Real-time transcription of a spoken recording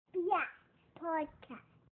podcast.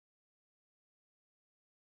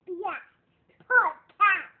 Yeah,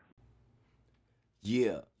 podcast.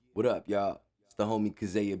 Yeah, what up, y'all? It's the homie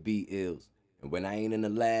Kazaya B. Ills. And when I ain't in the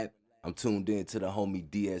lab, I'm tuned in to the homie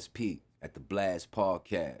DSP at the Blast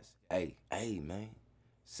Podcast. Hey, man.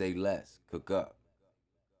 Say less, cook up.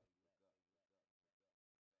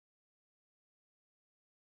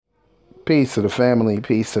 Peace to the family.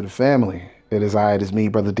 Peace to the family. It is me,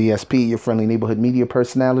 Brother DSP, your friendly neighborhood media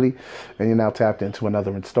personality, and you're now tapped into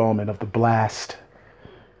another installment of the Blast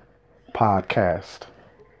Podcast.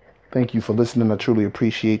 Thank you for listening. I truly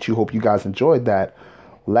appreciate you. Hope you guys enjoyed that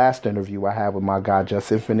last interview I had with my guy,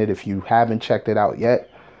 Just Infinite. If you haven't checked it out yet,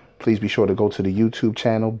 please be sure to go to the YouTube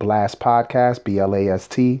channel, Blast Podcast,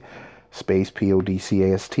 BLAST, space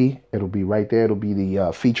PODCAST. It'll be right there. It'll be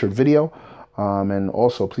the featured video. And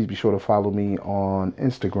also, please be sure to follow me on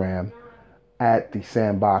Instagram at the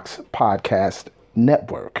Sandbox Podcast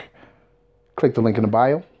Network. Click the link in the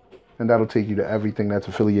bio, and that'll take you to everything that's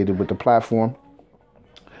affiliated with the platform.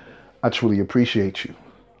 I truly appreciate you.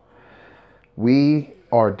 We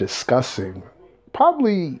are discussing,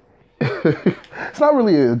 probably, it's not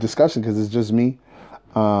really a discussion because it's just me,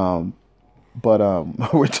 but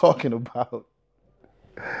we're talking about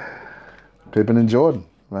Pippen and Jordan.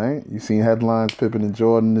 Right? You seen headlines, Pippen and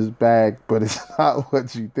Jordan is back, but it's not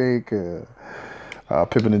what you think.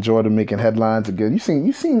 Pippen and Jordan making headlines again. You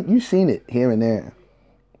seen it here and there,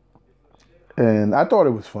 and I thought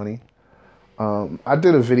it was funny. I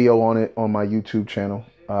did a video on it on my YouTube channel.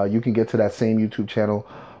 You can get to that same YouTube channel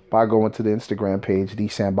by going to the Instagram page, the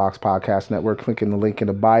Sandbox Podcast Network, clicking the link in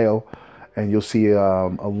the bio, and you'll see a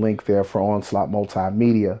link there for Onslaught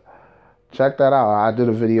Multimedia. Check that out. I did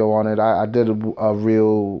a video on it. I did a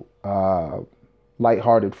real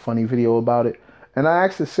lighthearted, funny video about it. And I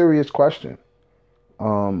asked a serious question.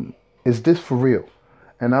 Is this for real?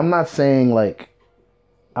 And I'm not saying it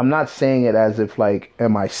as if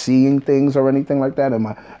am I seeing things or anything like that? Am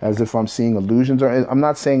I as if I'm seeing illusions? Or I'm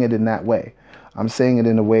not saying it in that way. I'm saying it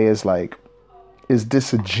in a way as is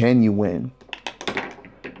this a genuine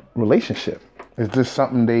relationship? Is this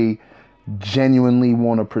something they genuinely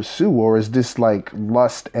want to pursue, or is this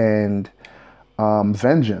lust and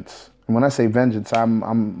vengeance? And when I say vengeance,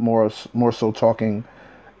 I'm more so talking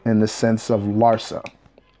in the sense of Larsa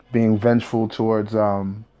being vengeful towards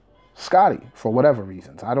Scotty for whatever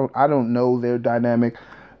reasons. I don't know their dynamic,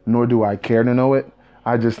 nor do I care to know it.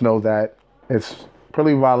 I just know that it's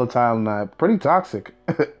pretty volatile and pretty toxic,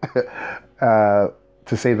 to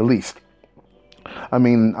say the least. I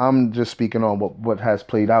mean, I'm just speaking on what has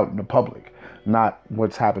played out in the public, not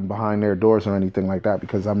what's happened behind their doors or anything like that,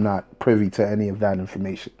 because I'm not privy to any of that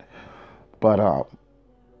information. But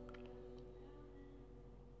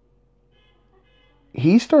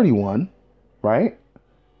he's 31, right?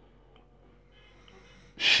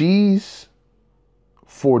 She's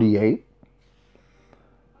 48.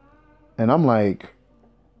 And I'm like,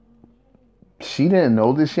 she didn't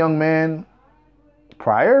know this young man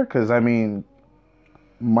prior? Because, I mean,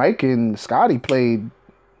 Mike and Scotty played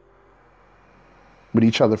with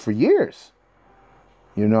each other for years.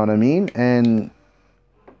 You know what I mean? And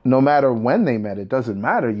no matter when they met, it doesn't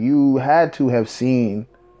matter. You had to have seen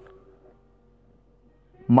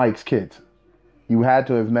Mike's kids. You had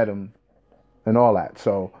to have met him and all that.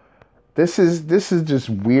 So this is just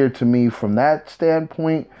weird to me from that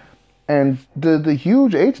standpoint. And the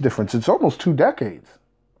huge age difference, it's almost 2 decades.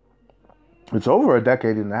 It's over a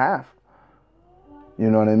decade and a half. You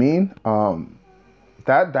know what I mean?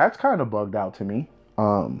 That's kind of bugged out to me.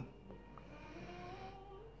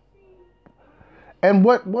 And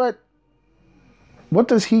what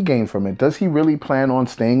does he gain from it? Does he really plan on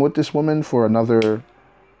staying with this woman for another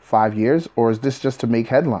 5 years? Or is this just to make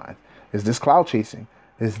headlines? Is this clout chasing?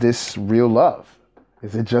 Is this real love?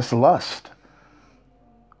 Is it just lust?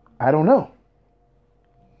 I don't know.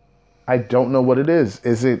 I don't know what it is.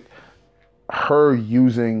 Is it her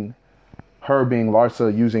being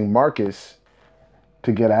Larsa using Marcus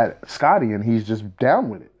to get at Scotty and he's just down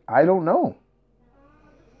with it? I don't know.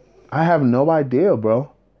 I have no idea,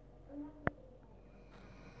 bro.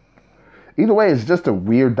 Either way, it's just a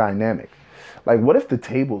weird dynamic. What if the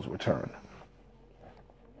tables were turned?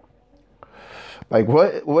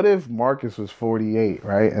 What if Marcus was 48,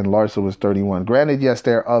 right? And Larsa was 31? Granted, yes,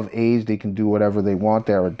 they're of age. They can do whatever they want.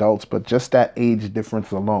 They're adults. But just that age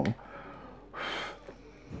difference alone.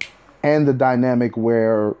 And the dynamic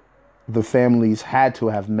where the families had to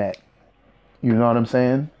have met. You know what I'm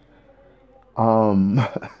saying?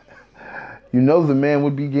 The man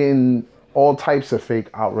would be getting all types of fake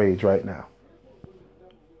outrage right now.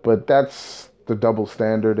 But that's the double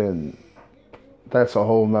standard, and that's a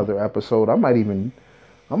whole nother episode. I might even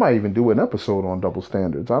do an episode on double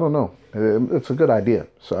standards. I don't know. It's a good idea.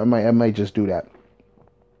 So I might just do that.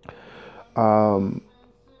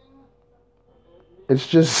 It's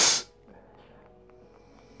just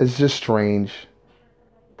strange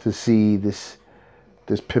to see this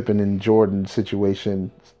Pippen and Jordan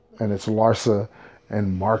situation, and it's Larsa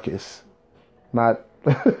and Marcus. Not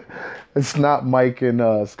it's not Mike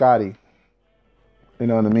and Scotty. You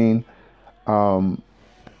know what I mean?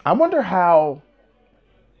 I wonder how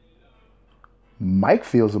Mike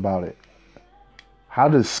feels about it. How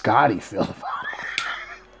does Scotty feel about it?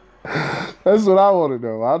 That's what I want to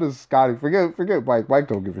know. How does Scotty forget Mike? Mike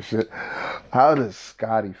don't give a shit. How does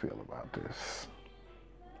Scotty feel about this?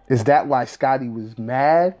 Is that why Scotty was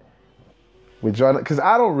mad with Jordan? Because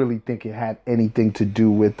I don't really think it had anything to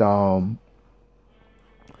do with I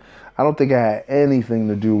don't think it had anything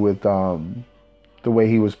to do with the way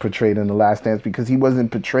he was portrayed in The Last Dance, because he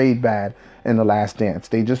wasn't portrayed bad in The Last Dance.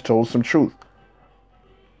 They just told some truth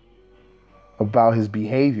about his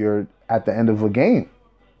behavior at the end of a game.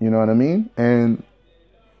 You know what I mean? And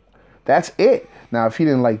that's it. Now, if he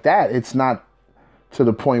didn't like that, it's not to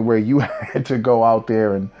the point where you had to go out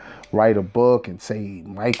there and write a book and say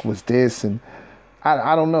Mike was this. And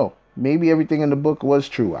I don't know. Maybe everything in the book was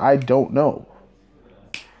true. I don't know.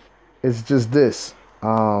 It's just this.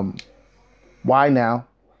 Why now?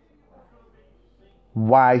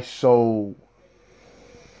 Why so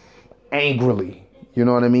angrily? You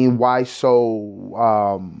know what I mean? Why so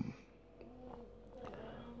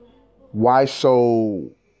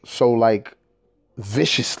like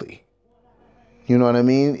viciously? You know what I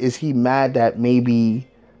mean? Is he mad that maybe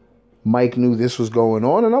Mike knew this was going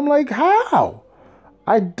on? And I'm like, how?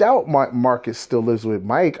 I doubt Marcus still lives with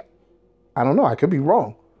Mike. I don't know. I could be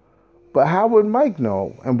wrong. But how would Mike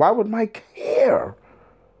know? And why would Mike care?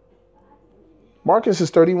 Marcus is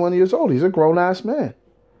 31 years old. He's a grown-ass man.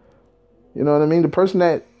 You know what I mean? The person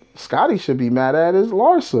that Scotty should be mad at is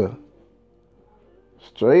Larsa.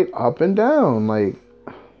 Straight up and down. Like,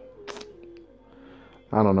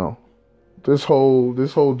 I don't know. This whole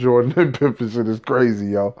Jordan and Pippen shit is crazy,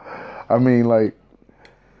 yo. I mean, like,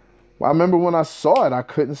 I remember when I saw it, I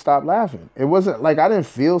couldn't stop laughing. It wasn't like I didn't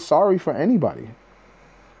feel sorry for anybody.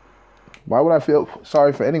 Why would I feel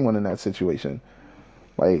sorry for anyone in that situation?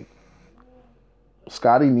 Like,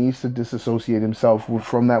 Scotty needs to disassociate himself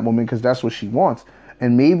from that woman because that's what she wants.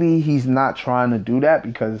 And maybe he's not trying to do that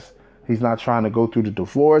because he's not trying to go through the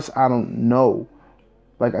divorce. I don't know.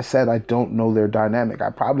 Like I said, I don't know their dynamic.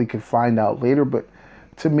 I probably could find out later, but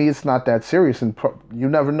to me, it's not that serious. And you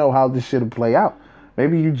never know how this shit will play out.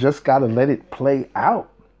 Maybe you just got to let it play out.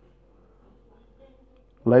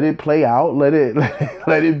 Let it play out. Let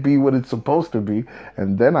it be what it's supposed to be.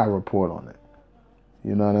 And then I report on it.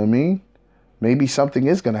 You know what I mean? Maybe something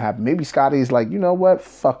is going to happen. Maybe Scotty's like, you know what?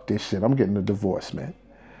 Fuck this shit. I'm getting a divorce, man.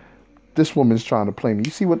 This woman's trying to play me.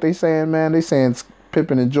 You see what they saying, man? They saying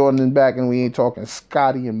Pippen and Jordan in back and we ain't talking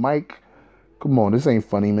Scotty and Mike. Come on, this ain't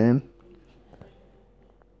funny, man.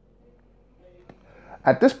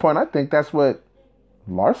 At this point, I think that's what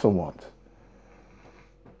Larsa wants.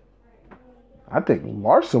 I think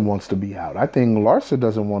Larsa wants to be out. I think Larsa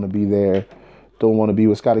doesn't want to be there, don't want to be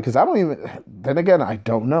with Scotty. Because then again, I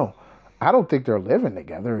don't know. I don't think they're living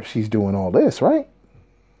together if she's doing all this, right?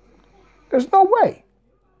 There's no way.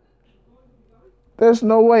 There's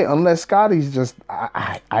no way unless Scotty's just,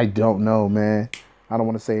 I don't know, man. I don't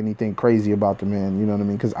want to say anything crazy about the man, you know what I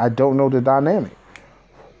mean? Because I don't know the dynamic.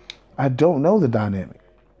 I don't know the dynamic.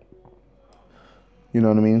 You know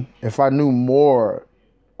what I mean? If I knew more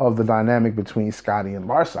of the dynamic between Scotty and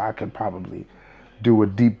Larsa, I could probably do a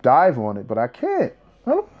deep dive on it, but I can't.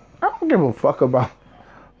 I don't give a fuck about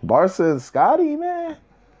Larsa and Scotty, man.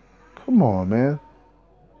 Come on, man.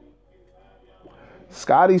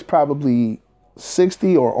 Scotty's probably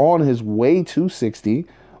 60 or on his way to 60.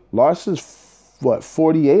 Larsa's,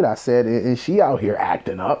 48, I said, and she out here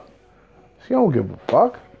acting up. She don't give a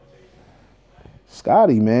fuck.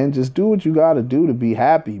 Scotty, man, just do what you gotta do to be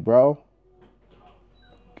happy, bro.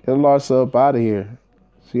 Get Larsa up out of here.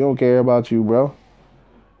 She don't care about you, bro.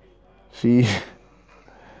 She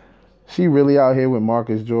really out here with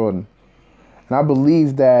Marcus Jordan. And I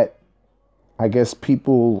believe that, I guess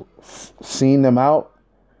people seen them out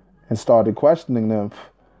and started questioning them.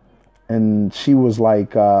 And she was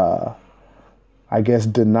like, I guess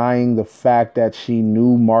denying the fact that she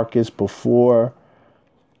knew Marcus before,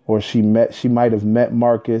 or she might have met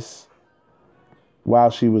Marcus while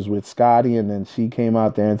she was with Scotty, and then she came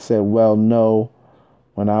out there and said, well, no,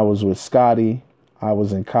 when I was with Scotty, I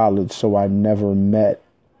was in college, so I never met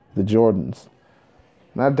the Jordans.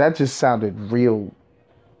 Now that just sounded real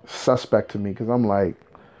suspect to me because I'm like,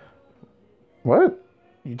 what?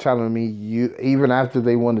 You telling me you even after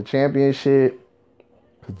they won the championship?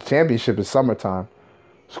 'Cause the championship is summertime.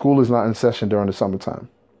 School is not in session during the summertime.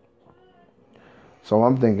 So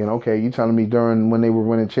I'm thinking, okay, you telling me during when they were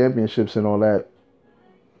winning championships and all that,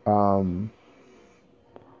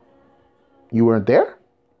 you weren't there?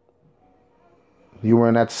 You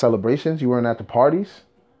weren't at the celebrations? You weren't at the parties?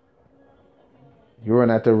 You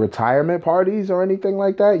weren't at the retirement parties or anything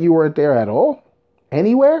like that? You weren't there at all?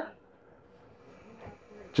 Anywhere?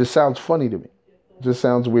 Just sounds funny to me. Just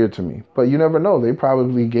sounds weird to me. But you never know. They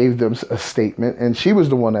probably gave them a statement, and she was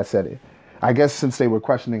the one that said it. I guess since they were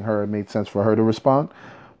questioning her, it made sense for her to respond.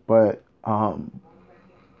 But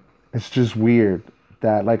it's just weird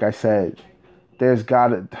that, like I said, there's got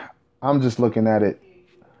to... I'm just looking at it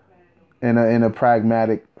in a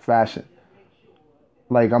pragmatic fashion.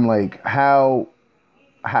 Like, I'm like, how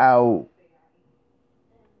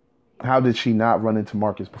did she not run into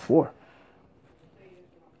Marcus before?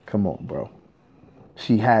 Come on, bro.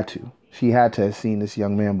 She had to. She had to have seen this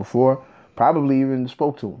young man before. Probably even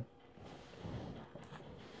spoke to him.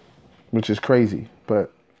 Which is crazy,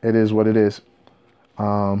 but it is what it is.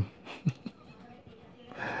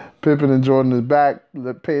 Pippen and Jordan is back.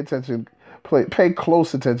 Pay attention. Pay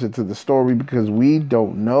close attention to the story because we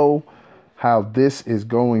don't know how this is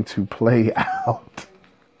going to play out.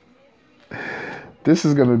 This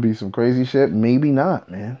is going to be some crazy shit. Maybe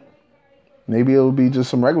not, man. Maybe it'll be just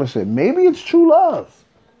some regular shit. Maybe it's true love.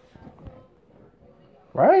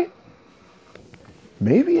 Right?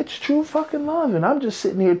 Maybe it's true fucking love. And I'm just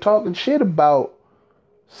sitting here talking shit about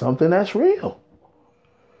something that's real.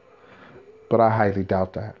 But I highly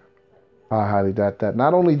doubt that. I highly doubt that.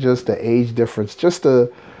 Not only just the age difference, just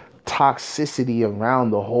the toxicity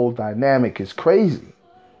around the whole dynamic is crazy.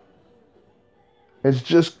 It's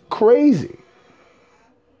just crazy.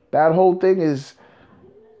 That whole thing is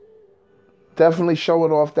definitely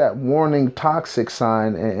showing off that warning toxic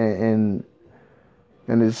sign, and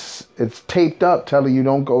it's taped up telling you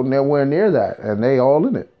don't go nowhere near that, and they all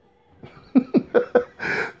in it.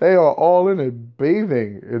 They are all in it,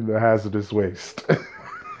 bathing in the hazardous waste.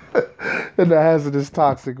 In the hazardous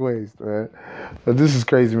toxic waste, man. But this is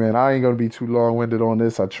crazy, man. I ain't gonna be too long-winded on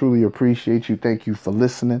this. I truly appreciate you. Thank you for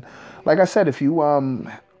listening. Like I said, if you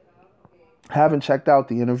haven't checked out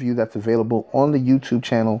the interview that's available on the YouTube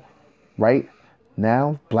channel right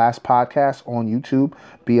now, Blast Podcast on YouTube,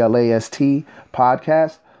 BLAST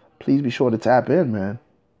Podcast, please be sure to tap in, man.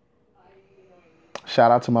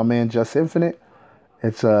 Shout out to my man Just Infinite.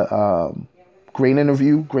 It's a great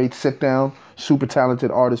interview, great sit down, super talented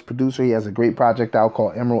artist, producer. He has a great project out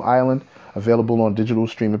called Emerald Island, available on digital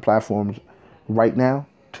streaming platforms right now.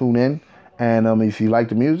 Tune in. And if you like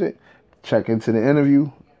the music, check into the interview,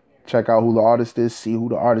 check out who the artist is, see who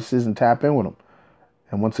the artist is, and tap in with them.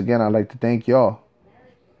 And once again, I'd like to thank y'all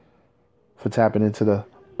for tapping into the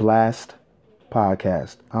Blast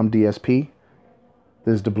Podcast. I'm DSP.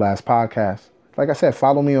 This is the Blast Podcast. Like I said,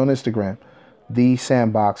 follow me on Instagram, The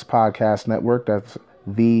Sandbox Podcast Network. That's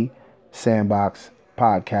The Sandbox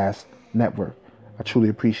Podcast Network. I truly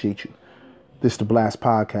appreciate you. This is the Blast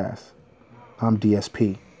Podcast. I'm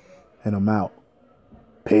DSP, and I'm out.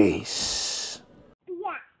 Peace.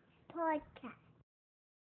 Yeah, podcast.